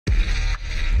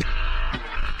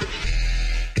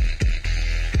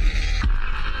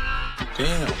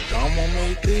Damn, Domo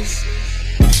made this?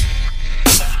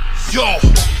 Yo,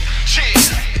 shit,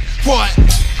 what?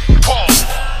 Paul,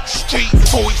 street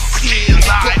voice, yeah,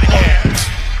 live here.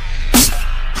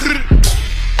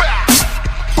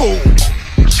 Boom,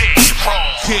 yeah, Paul,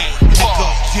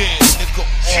 yeah, nigga,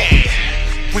 yeah.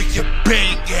 Where you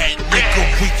bang at, nigga?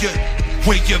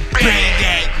 Where you bang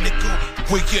at, nigga?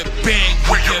 Where you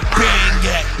bang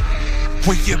at?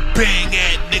 Where you bang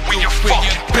at, nigga? Where you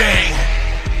bang?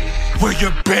 Where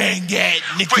you bang at,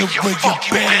 nigga? Where you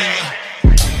bang?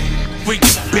 Where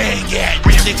you bang at,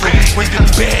 nigga? Where you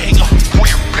bang? Where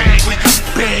you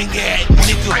bang at,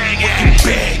 nigga? Where you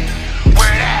bang?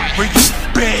 Where you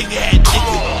bang at,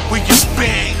 nigga? Where you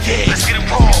bang? Yeah.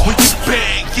 Where you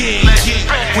bang? Yeah,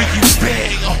 yeah. Where you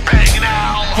bang?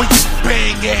 Where you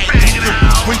bang at, nigga?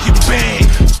 Where you bang?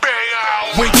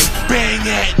 Where you bang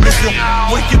at, nigga?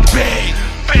 Where you bang?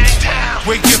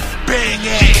 Where you bang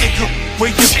at, nigga? Where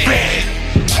you bang?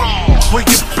 Where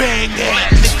you bang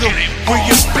at, nigga? Where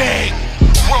you bang?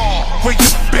 Where you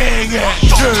bang at,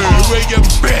 yeah? Where you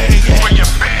bang at?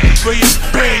 Where you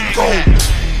bang go?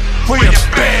 Where you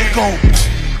bang go?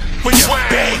 Where you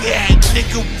bang at,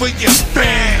 nigga? Where you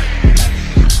bang?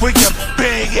 Where you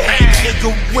bang at, nigga?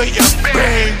 Where you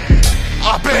bang? I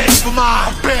bang for my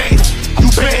bang. You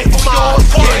bang for yours,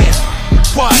 yeah.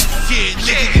 What? Yeah,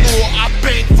 nigga, you know I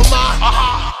bang for mine.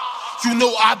 You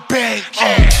know I bang,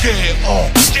 yeah.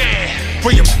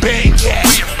 Where you bang at,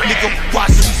 nigga? Watch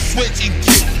me switch and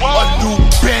get a new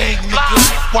bang, nigga.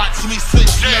 Watch me switch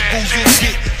levels and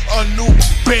get a new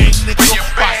bang, nigga.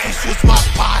 Watch me switch my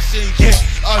posture and get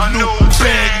a new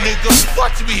bang, nigga.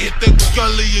 Watch me hit the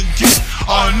gully and get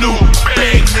a new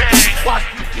bang, nigga. Watch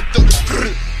me get the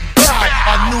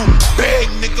a new bang,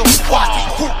 nigga. Watch me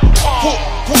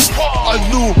a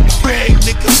new bang,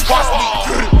 nigga. Watch me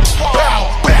bow.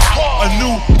 A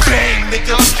new bang,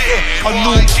 nigga. A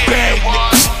new bang, nigga.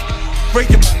 Where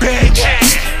you bang at?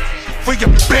 Where you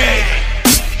bang?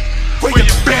 Where you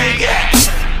bang at?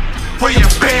 Where you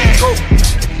bang?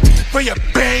 Where you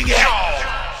bang at?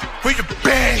 Where you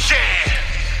bang?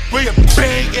 Where you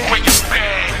bang at?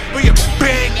 Where you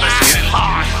bang at?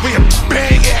 Where you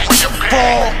bang at?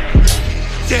 Ball.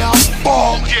 Yeah, I'm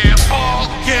ball. Yeah,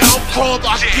 I'm ball.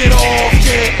 I get off.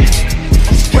 Yeah,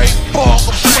 I'm straight ball.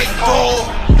 I'm straight ball.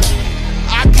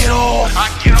 I get off.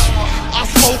 I'm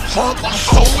so Krump, I'm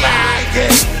so loud,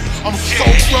 yeah. I'm so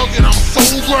rugged, I'm so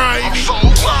grimy. I'm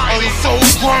so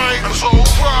grimy,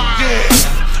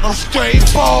 yeah. I'm straight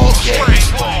ball, yeah.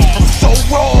 I'm so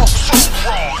raw.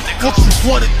 What you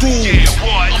wanna do?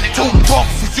 I'm too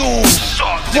rough for you.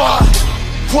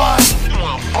 What?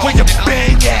 Where you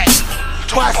bang at?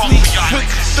 Watch me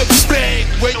switch the bang.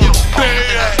 Where you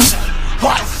bang at?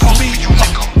 Watch me.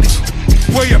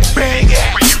 Where you bang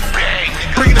at?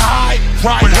 Bring the high,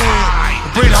 right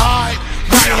hand. Bring the high,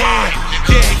 right hand.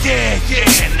 Yeah,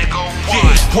 nigga.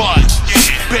 Yeah, what?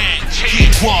 Shit bang.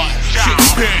 Yeah, what? Shit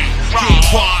bang.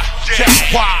 Yeah, what? Shit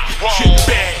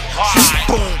bang. Shit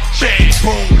boom, bang,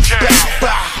 boom, bow,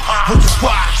 bow. What you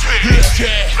watch?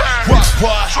 Yeah, what?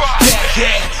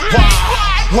 Yeah,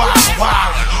 why?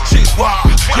 Shit, why?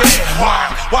 Yeah,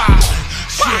 why?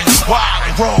 Shit, why?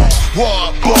 Wrong,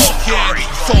 ball, yeah.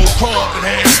 So wrong in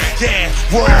here, yeah,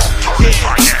 wrong, yeah.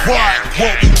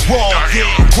 What we wrong,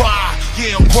 yeah, why?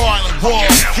 Yeah, I'm rolling wrong,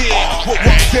 yeah. What,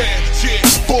 yeah, shit,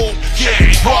 boom, yeah,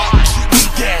 why? We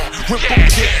down, rip them,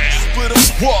 yeah. Split up,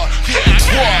 what? Yeah,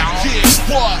 what? Bang, shit,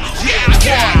 bow, yeah, whoa, I'm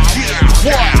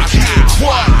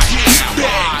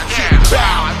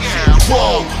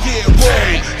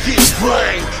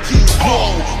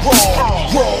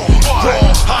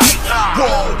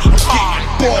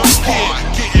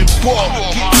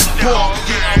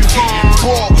getting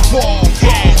ball,